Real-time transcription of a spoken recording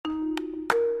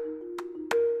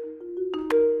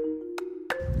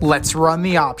Let's run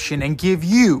the option and give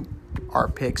you our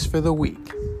picks for the week.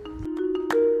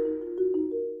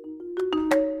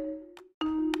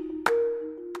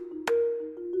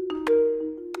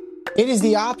 It is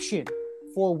the option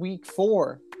for week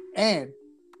 4, and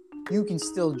you can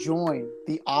still join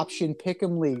the Option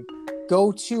Pick'em League.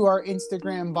 Go to our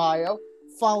Instagram bio,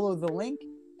 follow the link,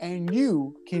 and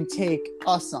you can take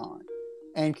us on.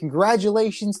 And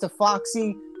congratulations to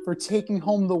Foxy for taking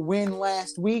home the win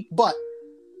last week, but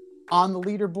on the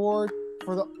leaderboard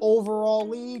for the overall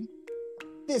lead,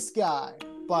 this guy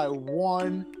by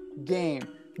 1 game.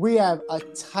 We have a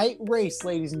tight race,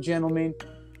 ladies and gentlemen.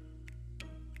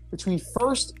 Between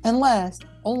first and last,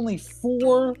 only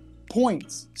 4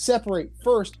 points separate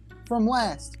first from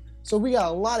last. So we got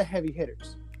a lot of heavy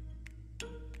hitters.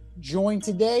 Join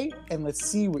today and let's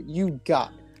see what you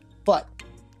got. But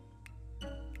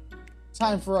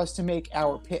time for us to make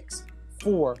our picks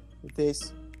for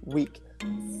this week.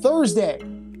 Thursday,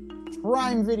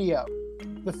 Prime Video,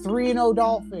 the 3-0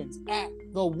 Dolphins at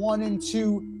the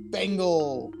 1-2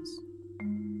 Bengals.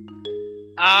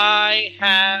 I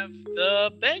have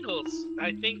the Bengals.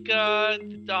 I think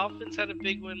the Dolphins had a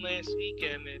big win last week,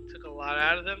 and it took a lot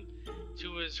out of them.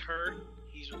 Tua's hurt.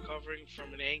 He's recovering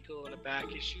from an ankle and a back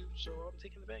issue, so I'm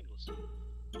taking the Bengals.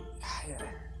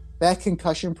 That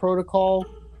concussion protocol,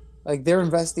 like they're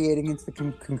investigating into the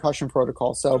concussion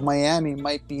protocol, so Miami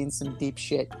might be in some deep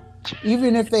shit.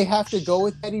 Even if they have to go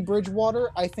with Teddy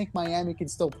Bridgewater, I think Miami can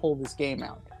still pull this game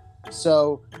out.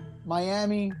 So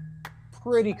Miami,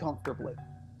 pretty comfortably.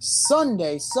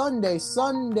 Sunday.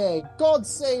 God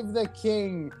save the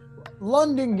king.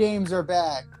 London games are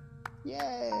back.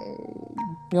 Yay.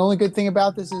 The only good thing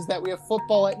about this is that we have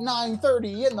football at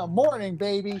 9:30 in the morning,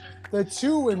 baby. The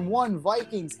 2-1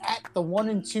 Vikings at the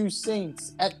 1-2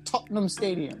 Saints at Tottenham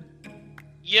Stadium.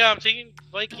 Yeah, I'm taking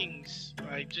Vikings.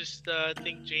 I just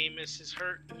think Jameis is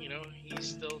hurt. You know, he's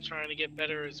still trying to get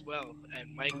better as well.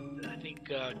 And I think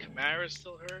Kamara's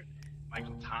still hurt.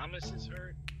 Michael Thomas is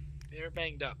hurt. They're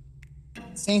banged up.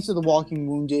 Saints are the walking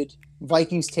wounded.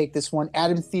 Vikings take this one.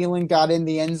 Adam Thielen got in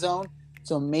the end zone,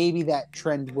 so maybe that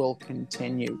trend will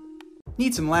continue.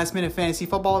 Need some last-minute fantasy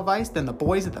football advice? Then the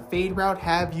boys at the Fade Route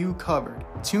have you covered.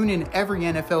 Tune in every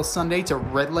NFL Sunday to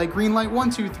Red Light, Green Light 1,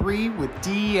 2, 3 with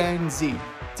DNZ.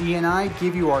 D and I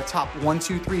give you our top 1,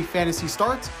 2, 3 fantasy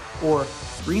starts, or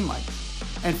green light,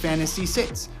 and fantasy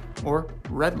sits, or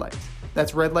red light.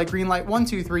 That's Red Light, Green Light 1,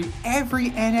 2, 3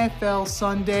 every NFL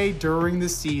Sunday during the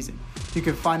season. You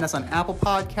can find us on Apple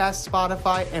Podcasts,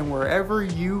 Spotify, and wherever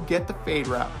you get the Fade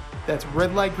Route. That's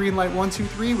Red Light, Green Light 1, 2,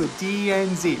 3 with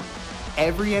DNZ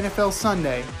every NFL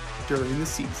Sunday during the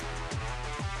season.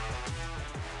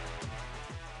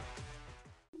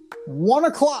 1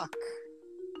 o'clock.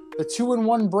 The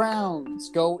 2-1 Browns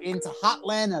go into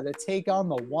Hotlanta to take on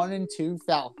the 1-2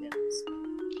 Falcons.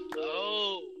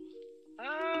 Oh,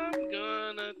 I'm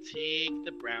gonna take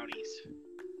the Brownies.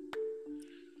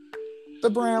 The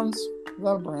Browns.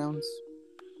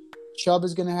 Chubb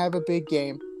is going to have a big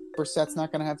game. Brissett's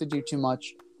not going to have to do too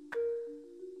much.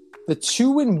 The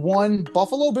 2-1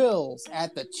 Buffalo Bills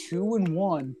at the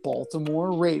 2-1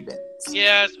 Baltimore Ravens.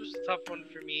 Yeah, this was a tough one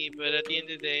for me, but at the end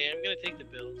of the day, I'm going to take the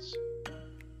Bills.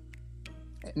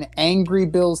 An angry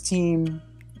Bills team,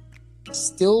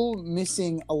 still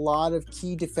missing a lot of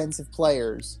key defensive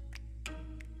players.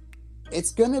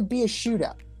 It's going to be a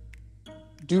shootout.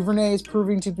 Duvernay is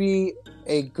proving to be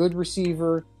a good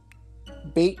receiver.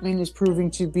 Bateman is proving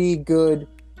to be good.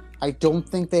 I don't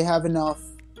think they have enough,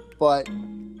 but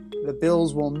the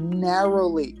Bills will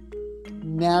narrowly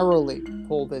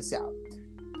pull this out.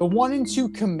 The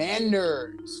 1-2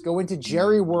 Commanders go into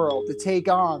Jerry World to take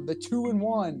on the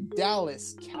 2-1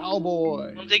 Dallas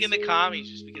Cowboys. I'm taking the Commies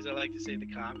just because I like to say the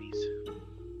Commies.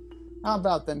 How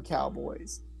about them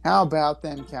Cowboys?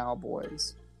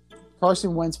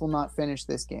 Carson Wentz will not finish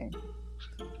this game.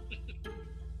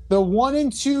 The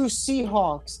 1-2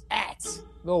 Seahawks at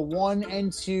the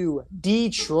 1-2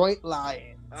 Detroit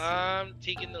Lions. I'm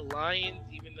taking the Lions,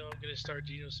 even though I'm going to start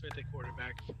Geno Smith at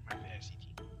quarterback for my fantasy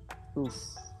team. Oof.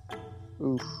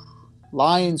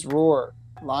 Lions roar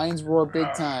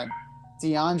big time.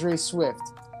 DeAndre Swift,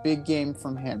 big game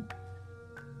from him.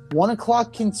 1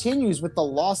 o'clock continues with the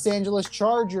Los Angeles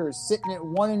Chargers sitting at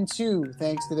 1-2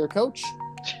 thanks to their coach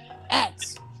at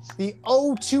the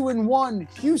 0-2-1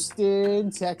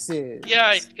 Houston Texans. Yeah,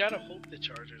 I gotta hope the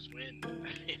Chargers win.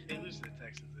 If they lose to the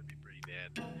Texans, that'd be pretty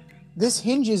bad. This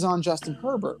hinges on Justin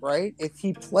Herbert, right? If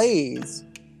he plays,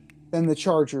 then the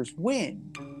Chargers win.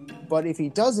 But if he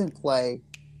doesn't play,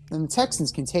 then the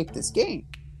Texans can take this game.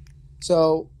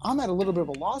 So I'm at a little bit of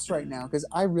a loss right now because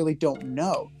I really don't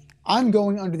know. I'm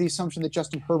going under the assumption that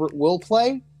Justin Herbert will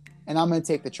play, and I'm going to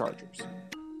take the Chargers.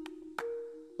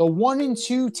 The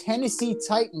 1-2 Tennessee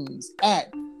Titans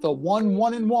at the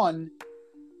 1-1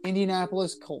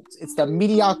 Indianapolis Colts. It's the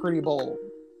Mediocrity Bowl.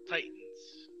 Titans.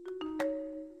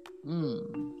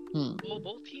 Well,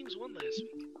 both teams won last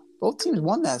week. Both teams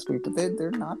won last week, but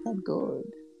they're not that good.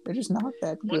 They're just not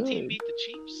that good. One team beat the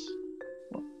Chiefs.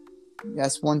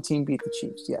 Yes, one team beat the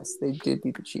Chiefs. Yes, they did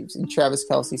beat the Chiefs. And Travis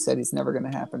Kelce said it's never going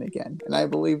to happen again. And I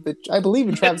believe in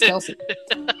Travis Kelce.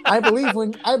 I believe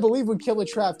when Killer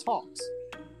Trav talks.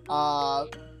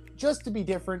 Just to be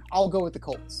different, I'll go with the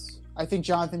Colts. I think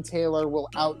Jonathan Taylor will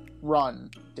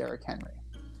outrun Derrick Henry.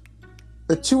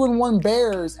 The 2-1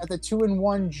 Bears at the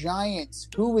 2-1 Giants.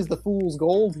 Who is the fool's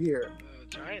gold here?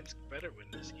 Giants better win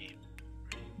this game.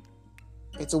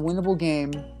 It's a winnable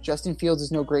game. Justin Fields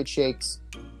is no great shakes.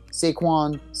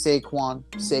 Saquon.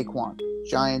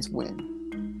 Giants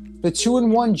win. The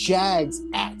 2-1 Jags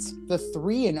at the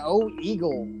 3-0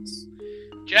 Eagles.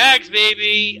 Jags,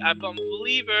 baby. I'm a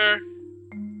believer.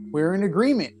 We're in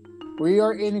agreement. We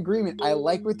are in agreement. I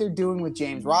like what they're doing with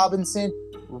James Robinson.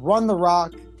 Run the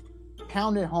rock.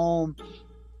 Pound it home.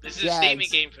 This is a statement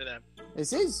game for them.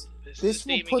 This is. This is a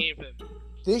statement game for them.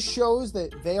 This shows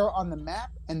that they are on the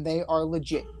map and they are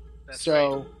legit. That's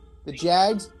so right. The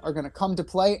Jags are going to come to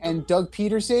play, and Doug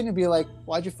Peterson will be like,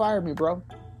 "Why'd you fire me, bro?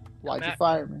 Why'd you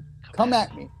fire me? Come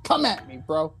at me. Come at me,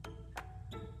 bro."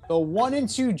 The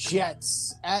 1-2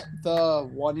 Jets at the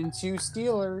 1-2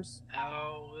 Steelers.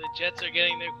 Oh, the Jets are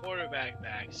getting their quarterback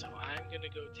back, so I'm going to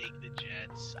go take the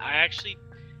Jets. I actually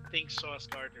think Sauce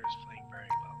Gardner is playing very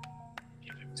well.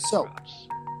 Give him his props.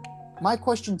 My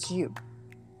question to you,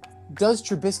 does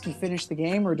Trubisky finish the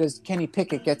game, or does Kenny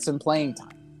Pickett get some playing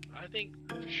time? I think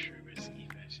Trubisky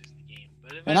finishes the game.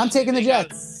 But and I'm taking the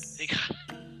Jets.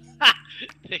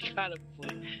 They gotta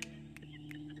play.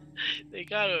 They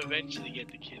gotta eventually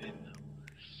get the kid in,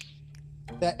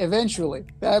 though.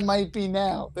 That might be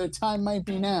now. Their time might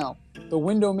be now. The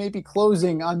window may be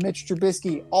closing on Mitch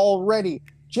Trubisky already.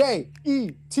 Jets,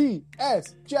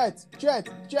 Jets.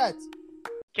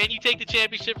 Can you take the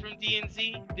championship from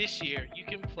DNZ? This year, you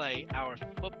can play our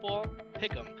football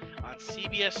pick'em on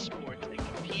CBS Sports and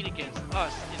compete against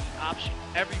us in the option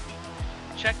every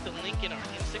week. Check the link in our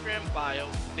Instagram bio,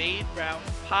 Fade Route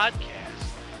Podcast,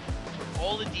 for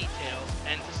all the details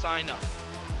and to sign up.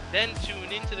 Then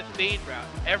tune into the Fade Route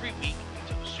every week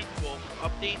until the Super Bowl for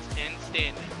updates and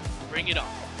standings. Bring it on.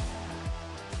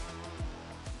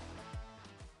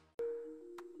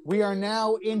 We are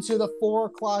now into the 4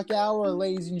 o'clock hour,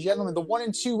 ladies and gentlemen. The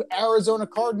 1-2 Arizona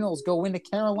Cardinals go into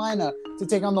Carolina to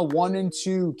take on the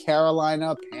 1-2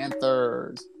 Carolina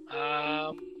Panthers.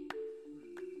 I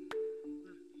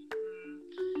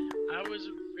was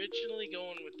originally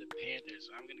going with the Panthers,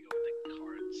 so I'm going to go with the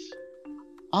Cards.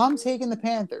 I'm taking the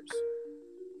Panthers.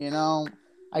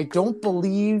 I don't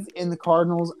believe in the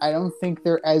Cardinals. I don't think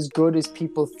they're as good as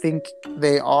people think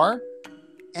they are.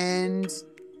 And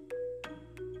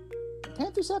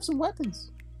Panthers have some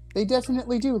weapons. They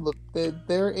definitely do. Look,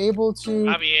 they're able to.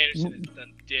 Bobby Anderson has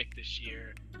done dick this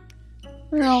year.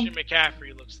 Christian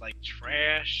McCaffrey looks like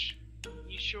trash.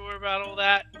 You sure about all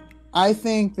that? I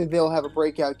think that they'll have a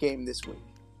breakout game this week.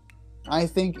 I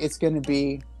think it's going to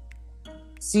be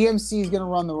CMC is going to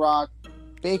run the rock.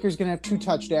 Baker's going to have 2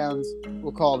 touchdowns.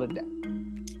 We'll call it a day.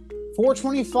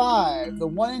 425, the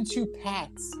 1-2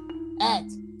 Pats at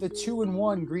the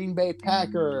 2-1 Green Bay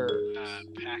Packers.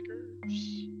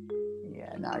 Packers?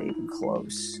 Yeah, not even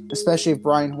close. Especially if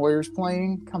Brian Hoyer's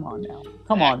playing. Come on now.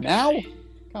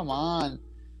 Come on.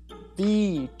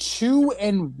 The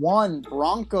 2-1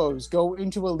 Broncos go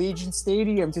into Allegiant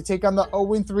Stadium to take on the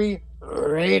 0-3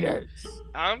 Raiders.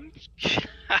 I can't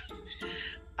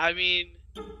believe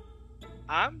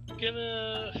I'm going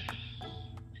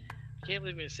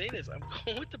to say this. I'm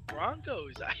going with the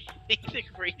Broncos. I think the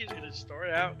Raiders are going to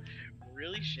start out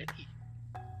really shitty.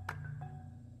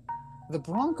 The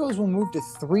Broncos will move to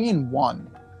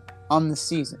 3-1 on the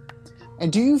season.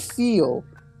 And do you feel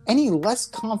any less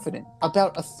confident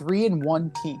about a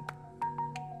 3-1 team?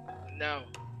 No.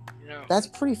 That's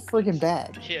pretty friggin'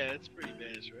 bad. Yeah, that's pretty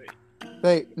bad, right?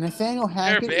 Like, Nathaniel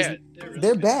Hackett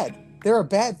they're bad. They're a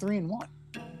bad 3-1.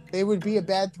 They would be a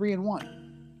bad 3-1.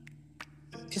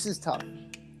 This is tough.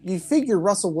 You figure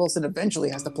Russell Wilson eventually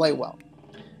has to play well.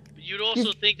 But you'd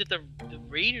also think that the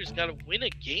Raiders got to win a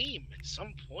game at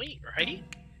some point, right?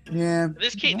 Yeah.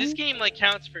 This game like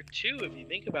counts for 2 if you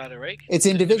think about it, right? It's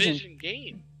in division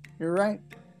game. You're right.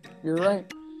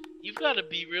 You've got to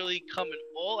be really coming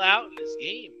all out in this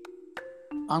game.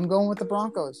 I'm going with the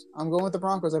Broncos. I've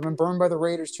been burned by the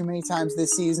Raiders too many times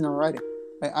this season already.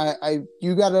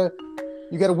 You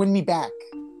gotta win me back,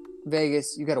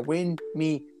 Vegas. You gotta win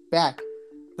me back.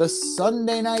 The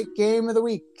Sunday night game of the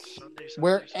week,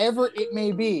 wherever it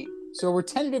may be. So we're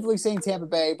tentatively saying Tampa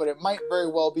Bay, but it might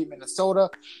very well be Minnesota.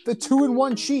 The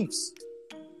 2-1 Chiefs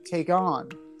take on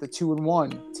the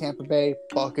 2-1 Tampa Bay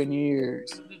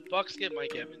Buccaneers. The Bucs get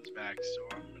Mike Evans back, so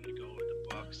I'm going to go with the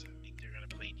Bucs. I think they're going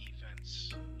to play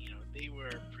defense. They were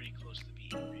pretty close to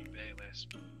beating Green Bay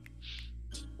last week.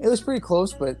 It was pretty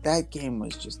close, but that game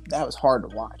was that was hard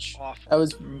to watch. Awful. That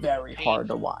was very hard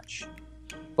to watch.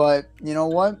 But you know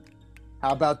what?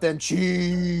 How about them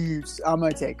Chiefs? I'm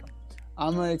going to take them.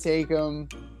 I'm going to take them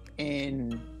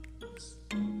in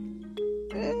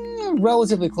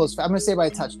relatively close. I'm going to say by a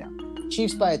touchdown.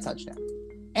 Chiefs by a touchdown.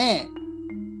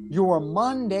 And your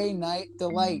Monday night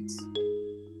delight,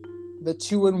 the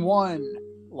 2-1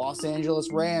 Los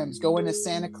Angeles Rams go into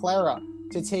Santa Clara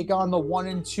to take on the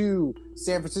 1-2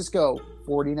 San Francisco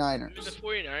 49ers. The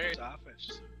 49ers offense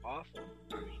is awful.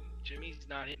 I mean, Jimmy's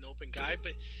not hitting open guy,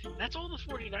 but that's all the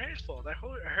 49ers' fault. I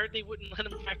heard they wouldn't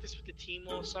let him practice with the team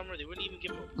all summer. They wouldn't even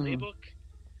give him a playbook.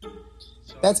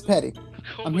 So that's petty.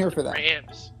 I'm here for that.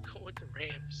 Rams. Go with the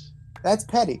Rams. That's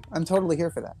petty. I'm totally here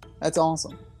for that. That's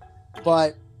awesome.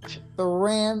 But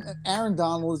the Aaron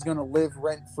Donald is going to live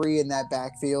rent-free in that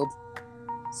backfield.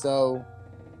 So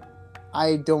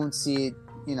I don't see it,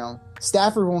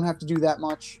 Stafford won't have to do that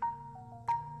much.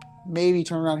 Maybe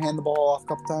turn around, hand the ball off a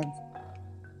couple times.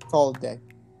 Call it a day.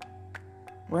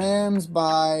 Rams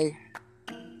by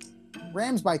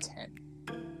 10.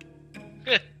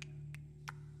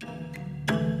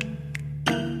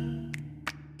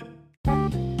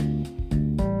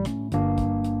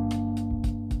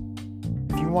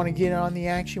 Want to get on the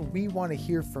action, we want to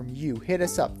hear from you. Hit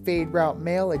us up,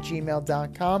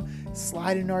 faderoutemail@gmail.com.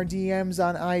 Slide in our DMs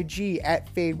on IG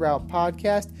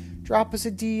 @FadeRoutePodcast. Drop us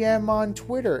a DM on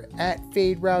Twitter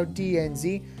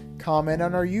 @FadeRouteDNZ. Comment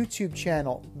on our YouTube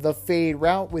channel, The Fade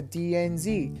Route with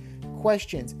DNZ.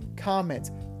 Questions,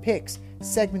 comments, picks,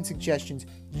 segment suggestions,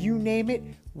 you name it,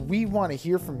 we want to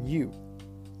hear from you.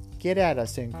 Get at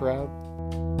us, in crowd.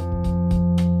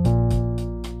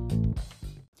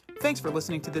 Thanks for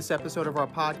listening to this episode of our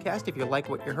podcast. If you like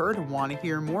what you heard and want to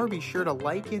hear more, be sure to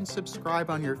like and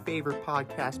subscribe on your favorite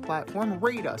podcast platform.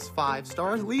 Rate us 5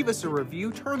 stars, leave us a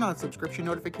review, turn on subscription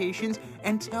notifications,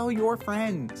 and tell your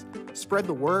friends. Spread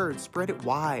the word, spread it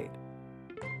wide.